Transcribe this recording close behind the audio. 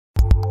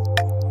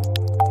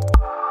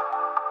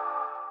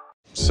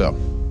So,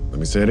 let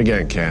me say it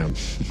again, Cam.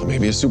 I may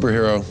be a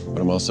superhero,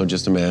 but I'm also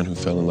just a man who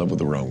fell in love with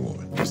the wrong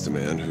woman. Just a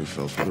man who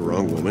fell for the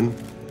wrong woman.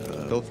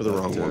 Fell for the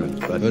wrong woman.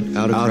 But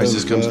out of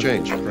crisis comes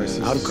change.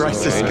 Out of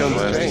crisis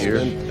comes change.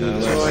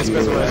 So I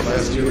spent the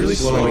last year really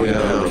slowing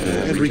down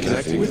and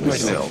reconnecting with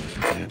myself.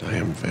 And I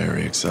am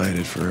very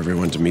excited for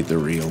everyone to meet the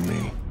real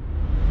me.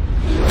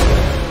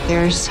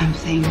 There's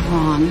something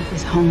wrong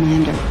with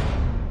Homelander.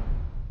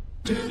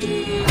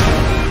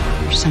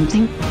 There's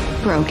something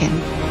broken.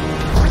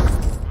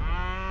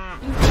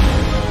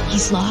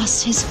 He's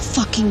lost his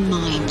fucking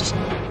mind.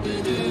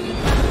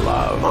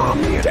 Love,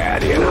 mommy, and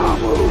daddy, and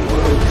Abu.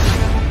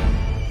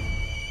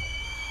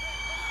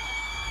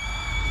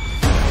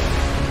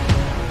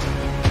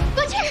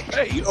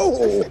 Hey,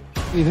 oh!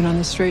 We've been on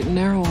the straight and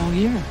narrow all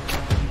year.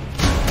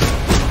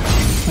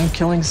 No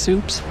killing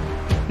Soups,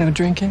 no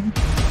drinking.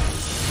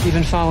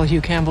 Even follow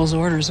Hugh Campbell's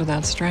orders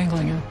without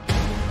strangling her.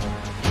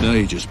 Now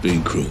you're just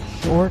being cruel.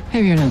 Or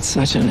maybe you're not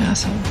such an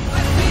asshole.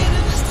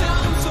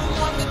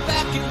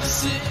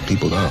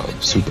 People love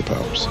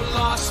superpowers.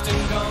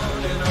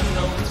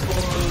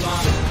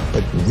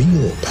 But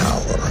real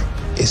power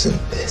isn't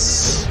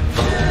this.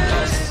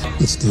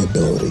 It's the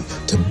ability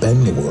to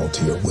bend the world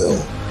to your will.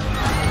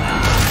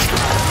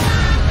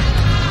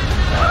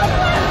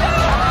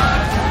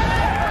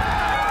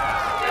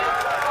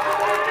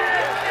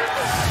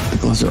 The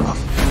gloves are off.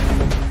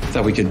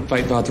 Thought we could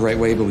fight Vought the right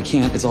way, but we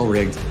can't. It's all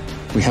rigged.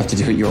 We have to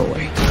do it your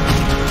way.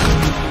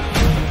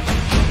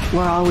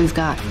 We're all we've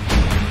got.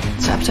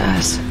 It's up to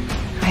us.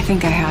 I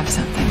think I have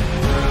something.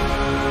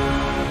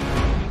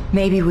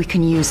 Maybe we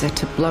can use it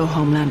to blow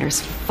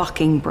Homelander's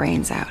fucking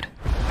brains out.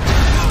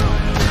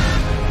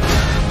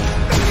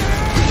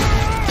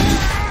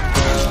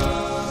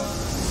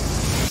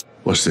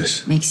 What's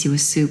this? Makes you a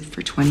soup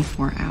for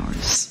 24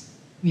 hours.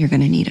 You're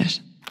gonna need it.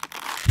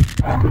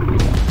 The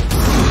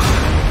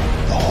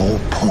whole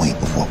point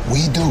of what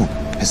we do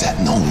is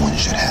that no one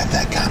should have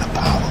that kind of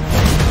power.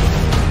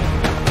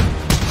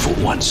 For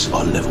once,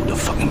 I'll level the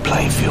fucking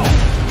playing field.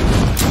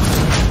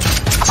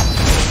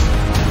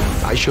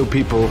 I show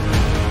people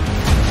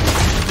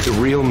the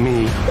real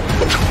me.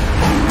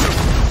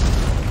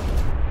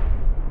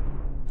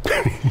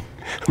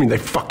 I mean, they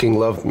fucking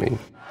love me.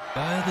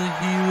 By the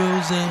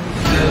heroes and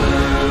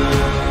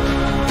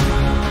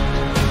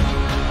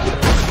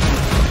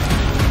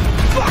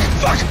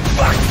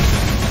Fuck!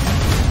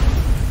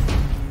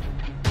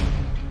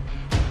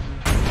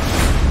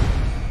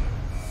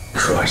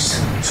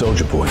 Christ,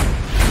 Soldier Boy.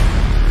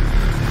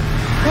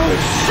 Oh,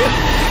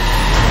 shit!